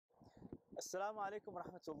Assalamu alaikum wa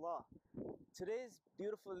rahmatullah. Today's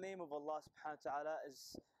beautiful name of Allah subhanahu wa ta'ala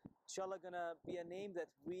is inshallah gonna be a name that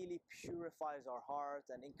really purifies our heart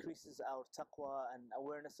and increases our taqwa and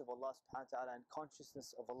awareness of Allah subhanahu wa ta'ala and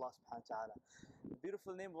consciousness of Allah subhanahu wa ta'ala. The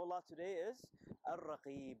beautiful name of Allah today is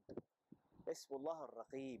Ar-Raqib. Ismullah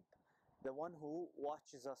Ar-Raqib, the one who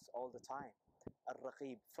watches us all the time.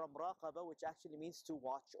 Ar-Raqib, from Raqaba, which actually means to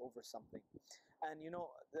watch over something. And you know,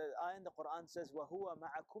 the ayah in the Quran says, وَهُوَ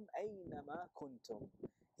مَعَكُمْ أَيْنَمَا كُنْتُمْ.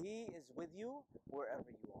 He is with you wherever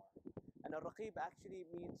you are. And Ar-Raqib actually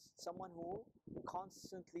means someone who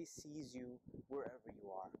constantly sees you wherever you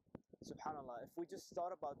are. SubhanAllah, if we just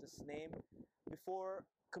thought about this name before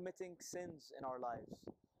committing sins in our lives,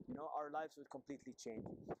 you know, our lives would completely change.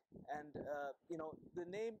 And you know, the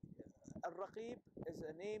name Ar-Raqib is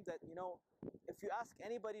a name that, you know, if you ask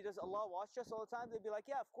anybody, does Allah watch us all the time? They'll be like,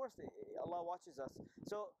 yeah, of course Allah watches us.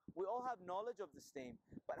 So we all have knowledge of this name,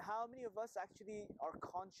 but how many of us actually are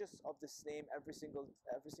conscious of this name every single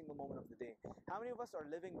moment of the day? How many of us are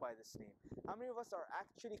living by this name? How many of us are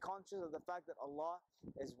actually conscious of the fact that Allah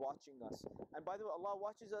is watching us? And by the way, Allah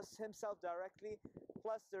watches us Himself directly,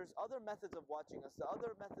 plus there's other methods of watching us. The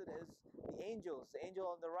other method is the angels, the angel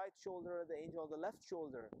on the right shoulder, the angel on the left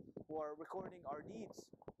shoulder, who are recording our deeds.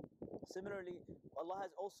 Similarly, Allah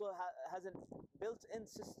has also has a built-in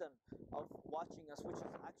system of watching us, which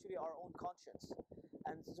is actually our own conscience.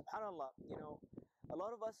 And subhanallah, you know, a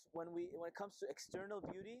lot of us, when it comes to external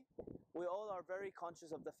beauty, we all are very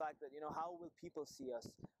conscious of the fact that, you know, how will people see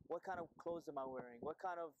us? What kind of clothes am I wearing? What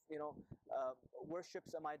kind of, you know,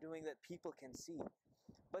 worships am I doing that people can see?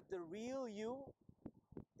 But the real you,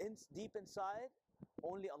 deep inside,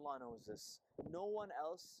 only Allah knows this. No one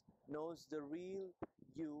else knows the real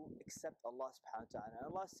you except Allah subhanahu wa ta'ala. And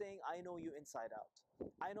Allah is saying, I know you inside out.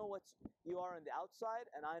 I know what you are on the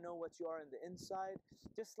outside, and I know what you are on the inside.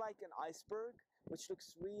 Just like an iceberg, which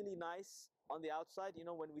looks really nice on the outside, you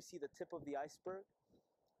know, when we see the tip of the iceberg.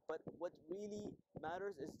 But what really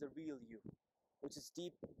matters is the real you, which is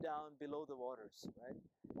deep down below the waters, right?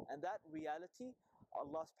 And that reality,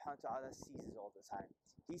 Allah subhanahu wa ta'ala sees it all the time.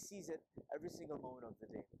 He sees it every single moment of the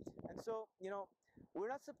day. And so, you know, we're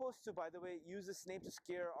not supposed to, by the way, use this name to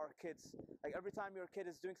scare our kids. Like every time your kid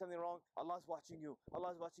is doing something wrong, Allah's watching you,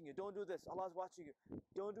 Allah's watching you, don't do this, Allah's watching you.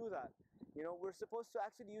 Don't do that. You know, we're supposed to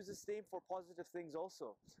actually use this name for positive things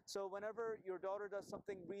also. So whenever your daughter does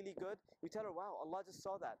something really good, you tell her, wow, Allah just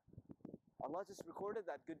saw that. Allah just recorded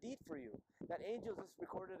that good deed for you. That angel just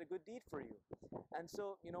recorded a good deed for you. And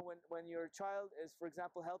so, you know, when your child is, for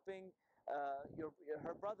example, helping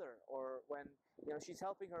her brother, or when, you know, she's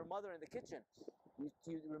helping her mother in the kitchen,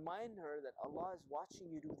 you remind her that Allah is watching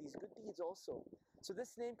you do these good deeds also. So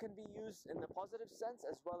this name can be used in the positive sense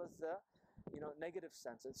as well as the, you know, negative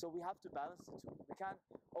sense. And so we have to balance the two. We can't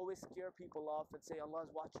always scare people off and say, Allah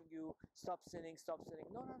is watching you, stop sinning, stop sinning.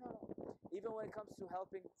 No, no, no, no. Even when it comes to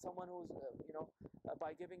helping someone who's, you know,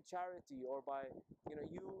 by giving charity, or by, you know,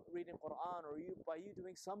 you reading Quran, or by you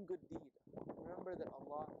doing some good deed, remember that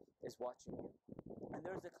Allah is watching you. And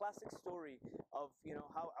there's a classic story of, you know,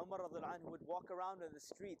 how Umar radiallahu anhu would walk around in the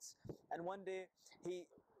streets, and one day he,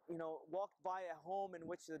 you know, walked by a home in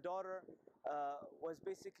which the daughter was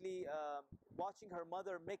basically watching her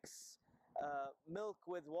mother mix milk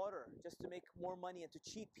with water just to make more money and to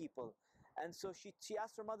cheat people. And so she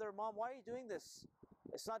asked her mother, Mom, why are you doing this?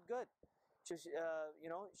 It's not good. You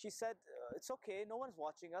know, she said, it's okay, no one's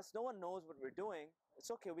watching us, no one knows what we're doing, it's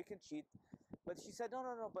okay, we can cheat. But she said, no,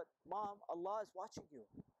 no, no, but Mom, Allah is watching you.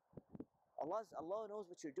 Allah knows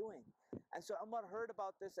what you're doing. And so Umar heard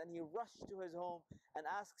about this, and he rushed to his home and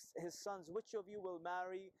asks his sons, which of you will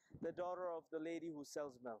marry the daughter of the lady who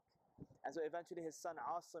sells milk? And so eventually his son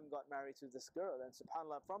Asim got married to this girl, and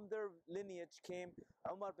subhanAllah, from their lineage came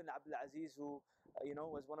Umar bin Abdul Aziz, who, you know,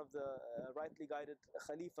 was one of the rightly guided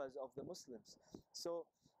Khalifas of the Muslims. So,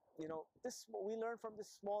 you know, this, we learn from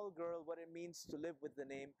this small girl what it means to live with the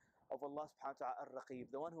name of Allah subhanahu wa ta'ala, Ar-Raqib,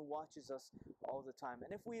 the one who watches us all the time.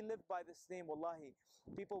 And if we live by this name, wallahi,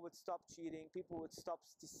 people would stop cheating, people would stop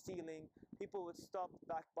stealing, people would stop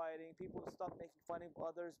backbiting, people would stop making fun of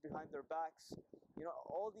others behind their backs. You know,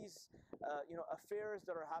 all these, you know, affairs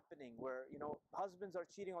that are happening where, you know, husbands are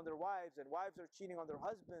cheating on their wives, and wives are cheating on their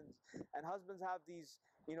husbands, and husbands have these,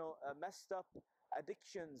 you know, messed up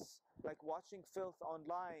addictions like watching filth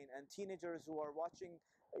online, and teenagers who are watching,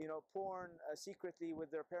 you know, porn secretly with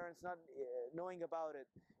their parents not knowing about it.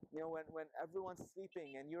 You know, when everyone's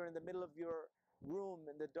sleeping and you're in the middle of your room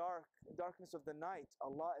in the darkness of the night,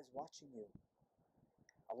 Allah is watching you.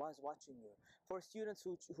 Allah is watching you. For students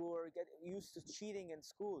who are used to cheating in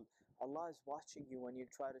school, Allah is watching you when you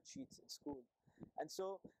try to cheat in school. And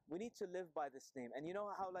so we need to live by this name. And you know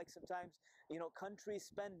how like sometimes, countries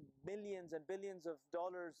spend millions and billions of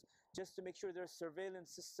dollars just to make sure there's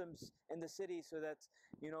surveillance systems in the city so that,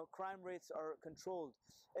 crime rates are controlled.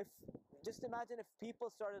 If Just imagine if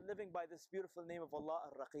people started living by this beautiful name of Allah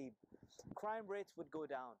Ar-Raqib, crime rates would go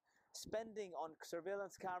down, spending on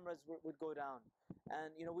surveillance cameras would go down,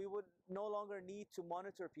 and we would no longer need to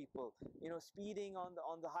monitor people. Speeding on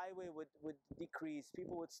the highway would decrease.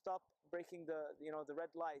 People would stop breaking the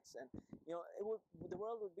red lights, and the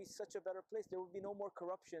world would be such a better place. There would be no more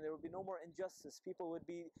corruption, there would be no more injustice, people would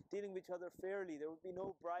be dealing with each other fairly, there would be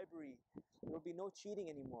no bribery, there would be no cheating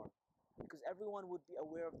anymore, because everyone would be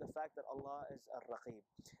aware of the fact that Allah is Ar-Raqib.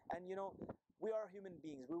 And we are human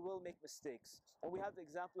beings, we will make mistakes. And we have the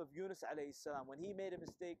example of Yunus alayhi salam. When he made a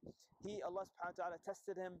mistake, Allah subhanahu wa ta'ala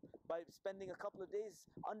tested him by spending a couple of days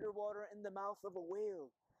underwater in the mouth of a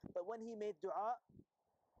whale. But when he made dua,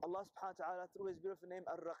 Allah subhanahu wa ta'ala, through his beautiful name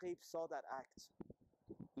Ar-Raqib, saw that act.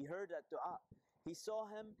 He heard that dua. He saw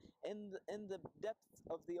him in the depth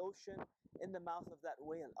of the ocean, in the mouth of that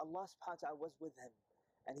whale. Allah subhanahu wa ta'ala was with him,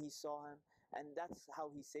 and he saw him, and that's how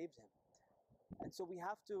he saved him. And so we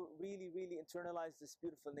have to really, really internalize this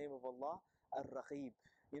beautiful name of Allah, Ar-Raqib.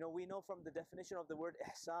 We know from the definition of the word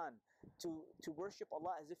ihsan, to worship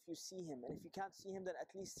Allah as if you see Him. And if you can't see Him, then at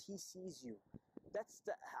least He sees you. That's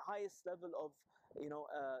the highest level of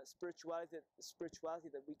spirituality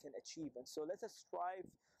that we can achieve. And so let us strive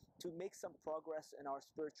to make some progress in our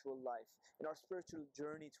spiritual life, in our spiritual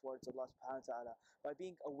journey towards Allah subhanahu wa ta'ala, by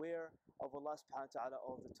being aware of Allah subhanahu wa ta'ala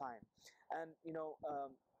all the time. And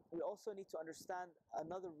we also need to understand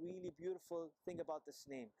another really beautiful thing about this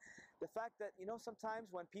name. The fact that,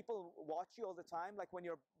 sometimes when people watch you all the time, like when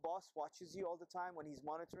your boss watches you all the time, when he's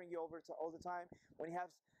monitoring you all the time, when he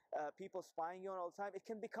has people spying you on all the time, it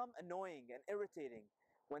can become annoying and irritating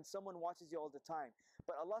when someone watches you all the time.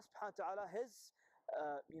 But Allah subhanahu wa ta'ala, His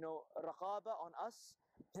raqaba on us,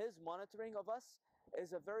 His monitoring of us,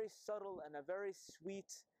 is a very subtle and a very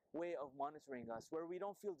sweet way of monitoring us, where we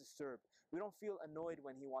don't feel disturbed, we don't feel annoyed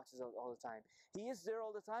when He watches us all the time. He is there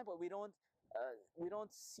all the time, but we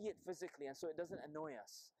don't see it physically, and so it doesn't annoy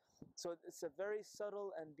us. So it's a very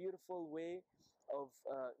subtle and beautiful way of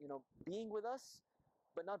being with us,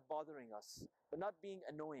 but not bothering us, but not being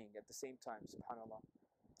annoying at the same time. Subhanallah.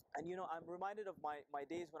 And I'm reminded of my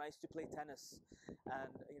days when I used to play tennis,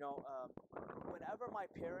 and whenever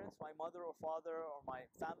my parents, my mother or father or my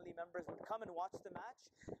family members would come and watch the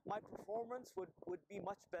match, my performance would be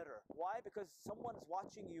much better. Why? Because someone's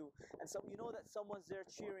watching you, and that someone's there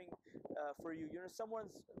cheering for you.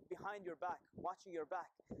 Someone's behind your back, watching your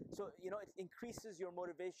back. So it increases your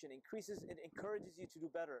motivation, it encourages you to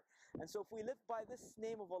do better. And so if we live by this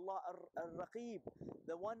name of Allah, Ar-Raqib,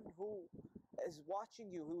 the one who is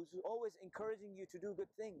watching you, who's always encouraging you to do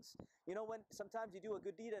good things. When sometimes you do a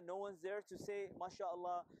good deed and no one's there to say,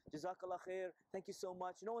 MashaAllah, Jazakallah khair, thank you so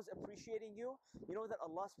much. No one's appreciating you. You know that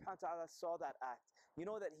Allah subhanahu wa ta'ala saw that act. You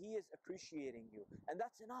know that He is appreciating you. And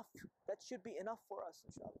that's enough. That should be enough for us,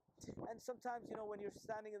 inshallah. And sometimes, when you're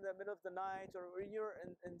standing in the middle of the night, or when you're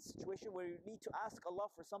in a situation where you need to ask Allah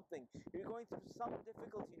for something, you're going through some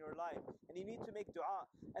difficulty in your life, and you need to make dua,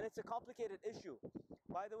 and it's a complicated issue.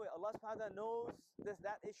 By the way, Allah subhanahu wa ta'ala knows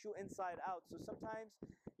that issue inside out. So sometimes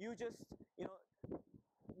you just,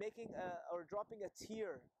 making or dropping a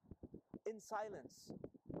tear in silence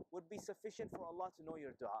would be sufficient for Allah to know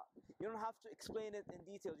your dua. You don't have to explain it in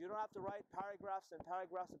details. You don't have to write paragraphs and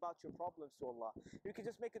paragraphs about your problems to Allah. You can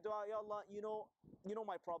just make a dua, Ya Allah, you know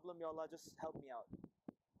my problem, Ya Allah, just help me out.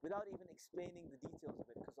 Without even explaining the details of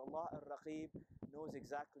it, because Allah Ar-Raqib knows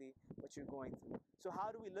exactly what you're going through. So how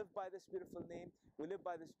do we live by this beautiful name? We live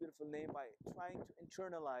by this beautiful name by trying to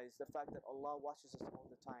internalize the fact that Allah watches us all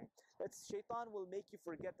the time. Shaitan will make you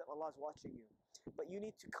forget that Allah is watching you. But you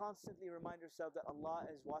need to constantly remind yourself that Allah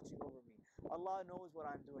is watching over me. Allah knows what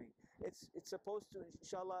I'm doing. It's supposed to,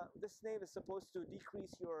 inshallah, this name is supposed to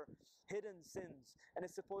decrease your hidden sins, and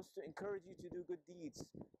it's supposed to encourage you to do good deeds,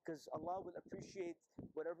 because Allah will appreciate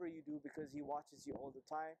whatever you do because He watches you all the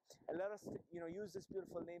time. And let us use this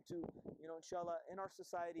beautiful name to inshallah, in our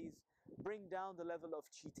societies, bring down the level of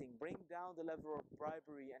cheating, bring down the level of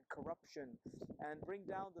bribery and corruption, and bring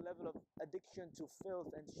down the level of addiction to filth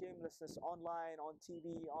and shamelessness online, on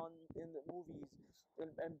TV, in the movies,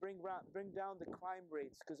 and bring down the crime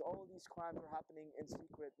rates, because all these crimes are happening in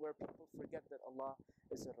secret, where people forget that Allah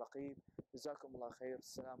is Ar-Raqib. Jazakumullah khair.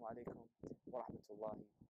 Assalamu alaikum wa rahmatullahi